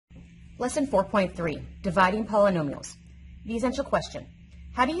Lesson 4.3, Dividing Polynomials. The essential question,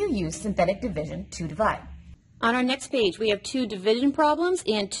 how do you use synthetic division to divide? On our next page, we have two division problems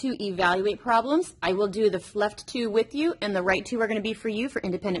and two evaluate problems. I will do the left two with you, and the right two are going to be for you for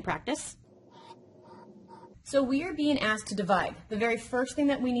independent practice. So we are being asked to divide. The very first thing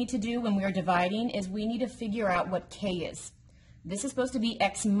that we need to do when we are dividing is we need to figure out what k is. This is supposed to be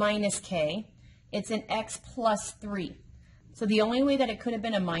x minus k. It's an x plus 3. So the only way that it could have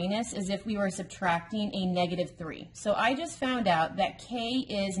been a minus is if we were subtracting a negative 3. So I just found out that k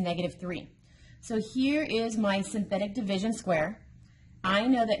is negative 3. So here is my synthetic division square. I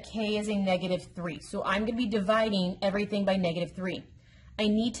know that k is a negative 3. So I'm going to be dividing everything by negative 3. I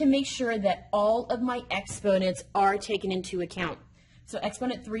need to make sure that all of my exponents are taken into account. So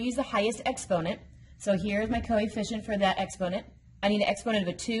exponent 3 is the highest exponent. So here's my coefficient for that exponent. I need an exponent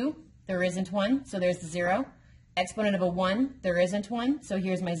of a 2. There isn't one, so there's the 0. Exponent of a 1, there isn't one, so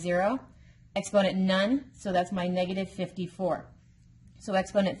here's my 0. Exponent none, so that's my negative 54. So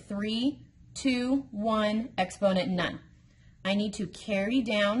exponent 3, 2, 1, exponent none. I need to carry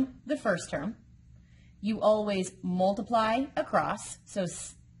down the first term. You always multiply across, so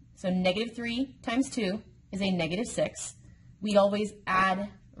negative 3 times 2 is a negative 6. We always add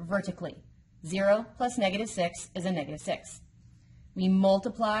vertically. 0 plus negative 6 is a negative 6. We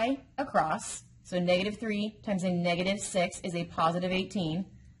multiply across. So negative 3 times a negative 6 is a positive 18.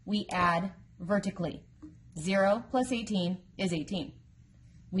 We add vertically. 0 plus 18 is 18.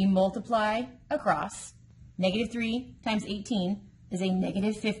 We multiply across. Negative 3 times 18 is a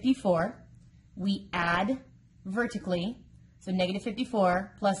negative 54. We add vertically. So negative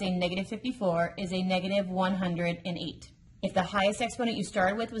 54 plus a negative 54 is a negative 108. If the highest exponent you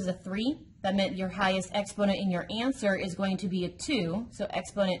started with was a 3, that meant your highest exponent in your answer is going to be a 2. So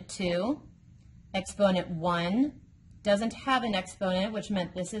exponent 2. Exponent 1 doesn't have an exponent, which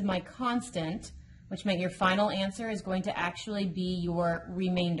meant this is my constant, which meant your final answer is going to actually be your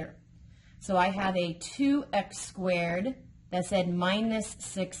remainder. So I have a 2x squared that said minus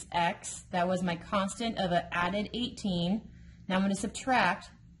 6x. That was my constant of an added 18. Now I'm going to subtract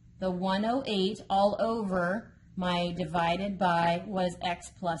the 108 all over my divided by was x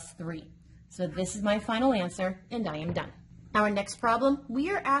plus 3. So this is my final answer, and I am done. Our next problem, we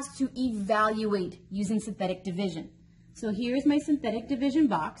are asked to evaluate using synthetic division. So here's my synthetic division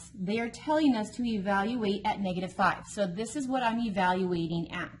box. They are telling us to evaluate at negative 5. So this is what I'm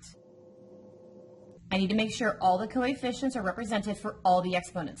evaluating at. I need to make sure all the coefficients are represented for all the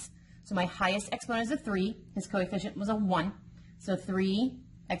exponents. So my highest exponent is a 3. His coefficient was a 1. So 3,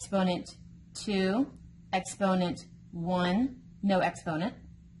 exponent 2, exponent 1, no exponent.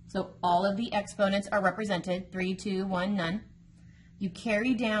 So all of the exponents are represented, 3, 2, 1, none. You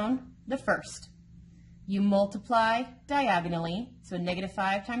carry down the first. You multiply diagonally, so negative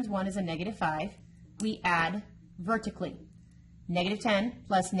 5 times 1 is a negative 5. We add vertically. Negative 10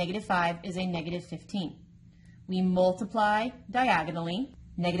 plus negative 5 is a negative 15. We multiply diagonally.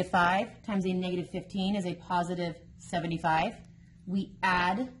 Negative 5 times a negative 15 is a positive 75. We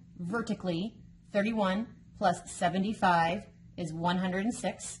add vertically. 31 plus 75 is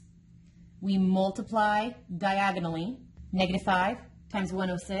 106. We multiply diagonally. Negative 5 times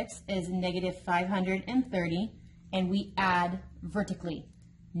 106 is negative 530, and we add vertically.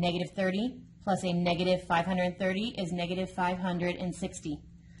 Negative 30 plus a negative 530 is negative 560.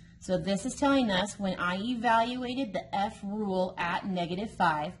 So this is telling us when I evaluated the F rule at negative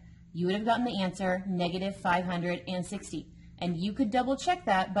 5, you would have gotten the answer negative 560. And you could double check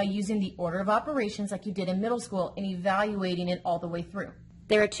that by using the order of operations like you did in middle school and evaluating it all the way through.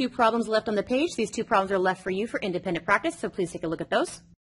 There are two problems left on the page. These two problems are left for you for independent practice, so please take a look at those.